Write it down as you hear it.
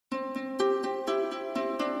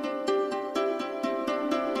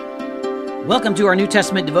Welcome to our New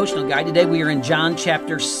Testament devotional guide. Today we are in John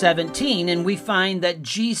chapter 17, and we find that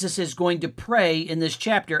Jesus is going to pray in this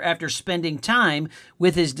chapter after spending time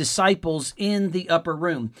with his disciples in the upper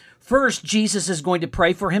room. First, Jesus is going to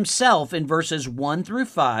pray for himself in verses 1 through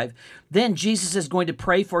 5. Then Jesus is going to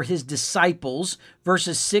pray for his disciples,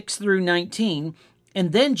 verses 6 through 19.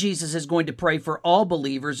 And then Jesus is going to pray for all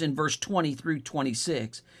believers in verse 20 through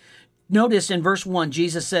 26. Notice in verse 1,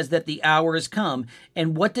 Jesus says that the hour has come.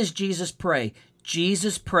 And what does Jesus pray?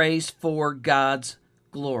 Jesus prays for God's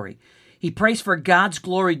glory. He prays for God's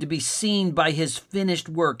glory to be seen by his finished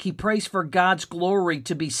work. He prays for God's glory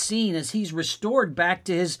to be seen as he's restored back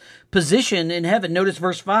to his position in heaven. Notice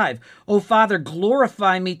verse 5. "O Father,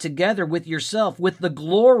 glorify me together with yourself, with the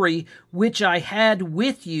glory which I had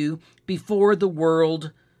with you before the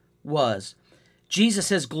world was." Jesus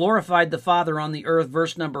has glorified the Father on the earth,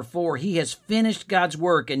 verse number 4. He has finished God's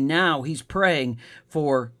work, and now he's praying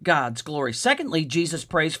for God's glory. Secondly, Jesus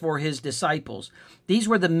prays for his disciples. These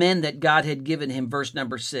were the men that God had given him, verse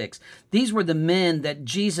number 6. These were the men that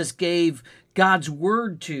Jesus gave God's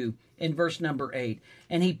word to in verse number 8.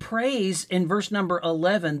 And he prays in verse number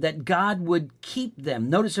 11 that God would keep them.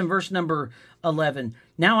 Notice in verse number 11,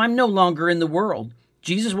 "Now I'm no longer in the world."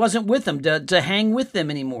 Jesus wasn't with them to hang with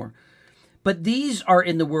them anymore. "But these are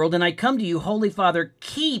in the world, and I come to you, Holy Father,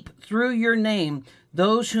 keep through your name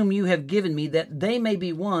those whom you have given me, that they may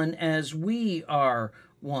be one as we are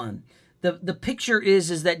one." The picture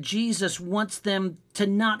is that Jesus wants them to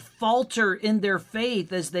not falter in their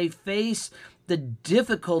faith as they face the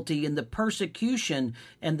difficulty and the persecution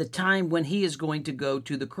and the time when he is going to go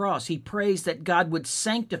to the cross. He prays that God would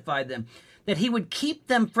sanctify them, that he would keep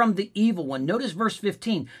them from the evil one. Notice verse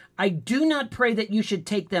 15. "I do not pray that you should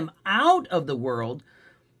take them out of the world,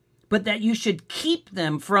 but that you should keep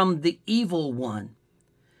them from the evil one."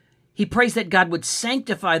 He prays that God would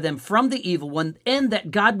sanctify them from the evil one and that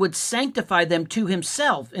God would sanctify them to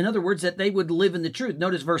himself. In other words, that they would live in the truth.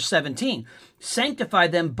 Notice verse 17. "Sanctify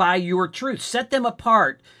them by your truth." Set them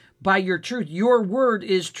apart by your truth. Your word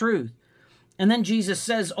is truth. And then Jesus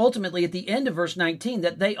says ultimately at the end of verse 19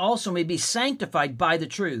 that they also may be sanctified by the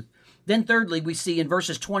truth. Then thirdly, we see in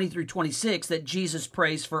verses 20 through 26 that Jesus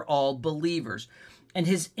prays for all believers. And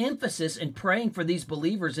his emphasis in praying for these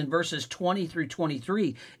believers in verses 20 through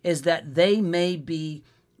 23 is that they may be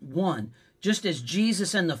one. Just as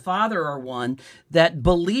Jesus and the Father are one, that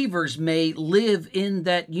believers may live in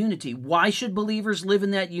that unity. Why should believers live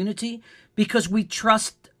in that unity? Because we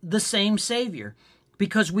trust the same Savior.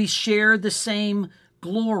 Because we share the same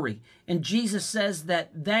glory. And Jesus says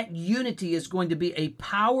that unity is going to be a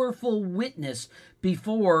powerful witness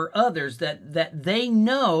before others, that they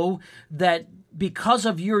know that because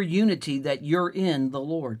of your unity that you're in the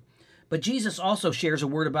Lord. But Jesus also shares a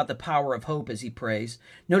word about the power of hope as he prays.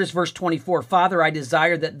 Notice verse 24, "Father, I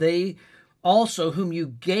desire that they also whom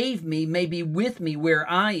you gave me may be with me where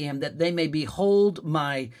I am, that they may behold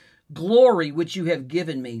my glory which you have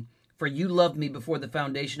given me. For you loved me before the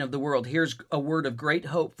foundation of the world." Here's a word of great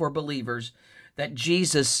hope for believers, that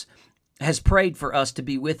Jesus has prayed for us to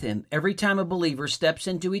be with him. Every time a believer steps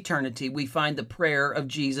into eternity, we find the prayer of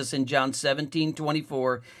Jesus in John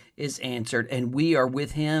 17:24 is answered, and we are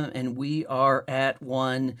with him, and we are at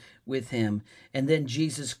one with him. And then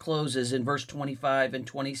Jesus closes in verse 25 and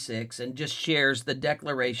 26 and just shares the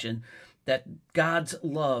declaration that God's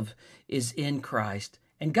love is in Christ.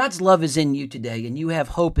 And God's love is in you today, and you have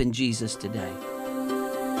hope in Jesus today.